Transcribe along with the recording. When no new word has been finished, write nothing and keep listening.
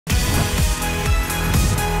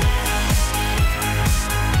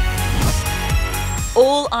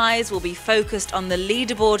All eyes will be focused on the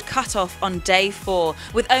leaderboard cutoff on day 4,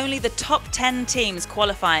 with only the top 10 teams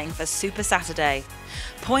qualifying for Super Saturday.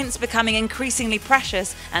 Points becoming increasingly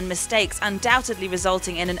precious and mistakes undoubtedly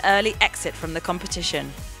resulting in an early exit from the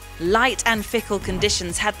competition. Light and fickle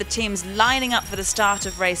conditions had the teams lining up for the start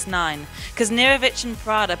of race 9. Kaznirovic and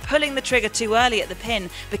Prada pulling the trigger too early at the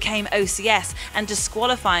pin became OCS and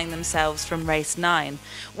disqualifying themselves from race 9.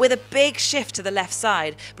 With a big shift to the left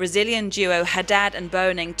side, Brazilian duo Haddad and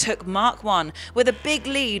Boning took Mark 1 with a big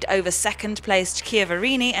lead over second-placed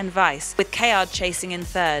Chiavarini and Weiss, with Kayard chasing in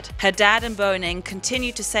third. Haddad and Boning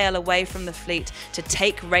continued to sail away from the fleet to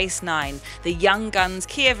take race 9. The young guns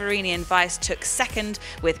Chiavarini and Weiss took second,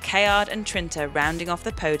 with Kayard and Trinta rounding off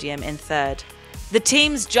the podium in third. The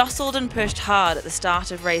teams jostled and pushed hard at the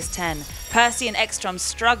start of race 10. Percy and Ekstrom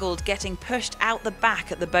struggled, getting pushed out the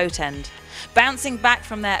back at the boat end. Bouncing back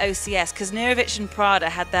from their OCS, Kaznirovic and Prada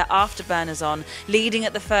had their afterburners on, leading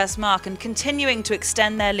at the first mark and continuing to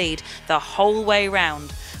extend their lead the whole way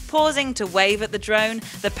round. Pausing to wave at the drone,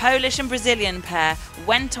 the Polish and Brazilian pair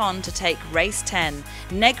went on to take race 10.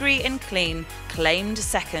 Negri and Clean claimed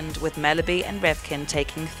second, with Melleby and Revkin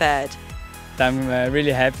taking third. I'm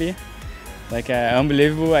really happy,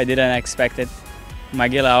 unbelievable. I didn't expect it.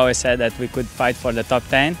 Maguila always said that we could fight for the top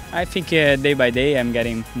 10. I think day by day I'm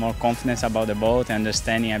getting more confidence about the boat,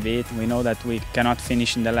 understanding a bit. We know that we cannot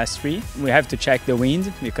finish in the last 3. We have to check the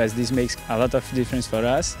wind because this makes a lot of difference for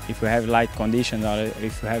us if we have light conditions or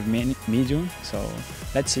if we have medium. So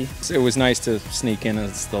let's see. It was nice to sneak in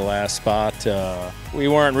as the last spot. We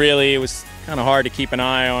weren't really, it was kind of hard to keep an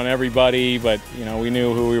eye on everybody, but we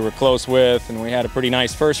knew who we were close with, and we had a pretty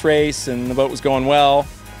nice first race and the boat was going well.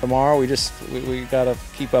 Tomorrow we got to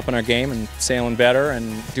keep up in our game and sailing better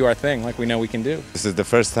and do our thing like we know we can do. This is the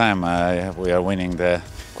first time we are winning the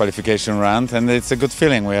qualification round, and it's a good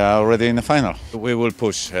feeling. We are already in the final. We will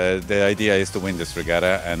push. The idea is to win this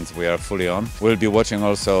regatta, and we are fully on. We'll be watching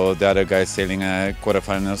also the other guys sailing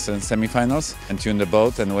quarterfinals and semifinals and tune the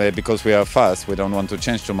boat. And because we are fast, we don't want to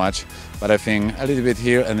change too much. But I think a little bit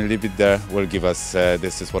here and a little bit there will give us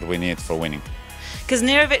this is what we need for winning.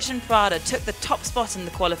 Kaznirovic and Prada took the top spot in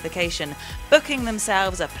the qualification, booking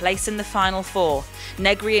themselves a place in the final 4.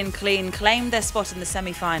 Negri and Clean claimed their spot in the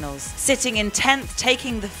semi-finals. Sitting in 10th,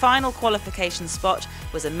 taking the final qualification spot,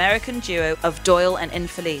 was American duo of Doyle and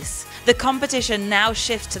Infelice. The competition now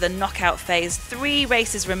shifts to the knockout phase. 3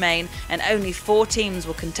 races remain and only 4 teams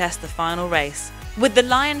will contest the final race. With the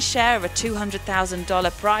lion's share of a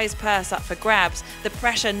 $200,000 prize purse up for grabs, the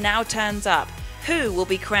pressure now turns up. Who will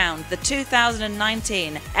be crowned the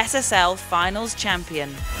 2019 SSL Finals champion?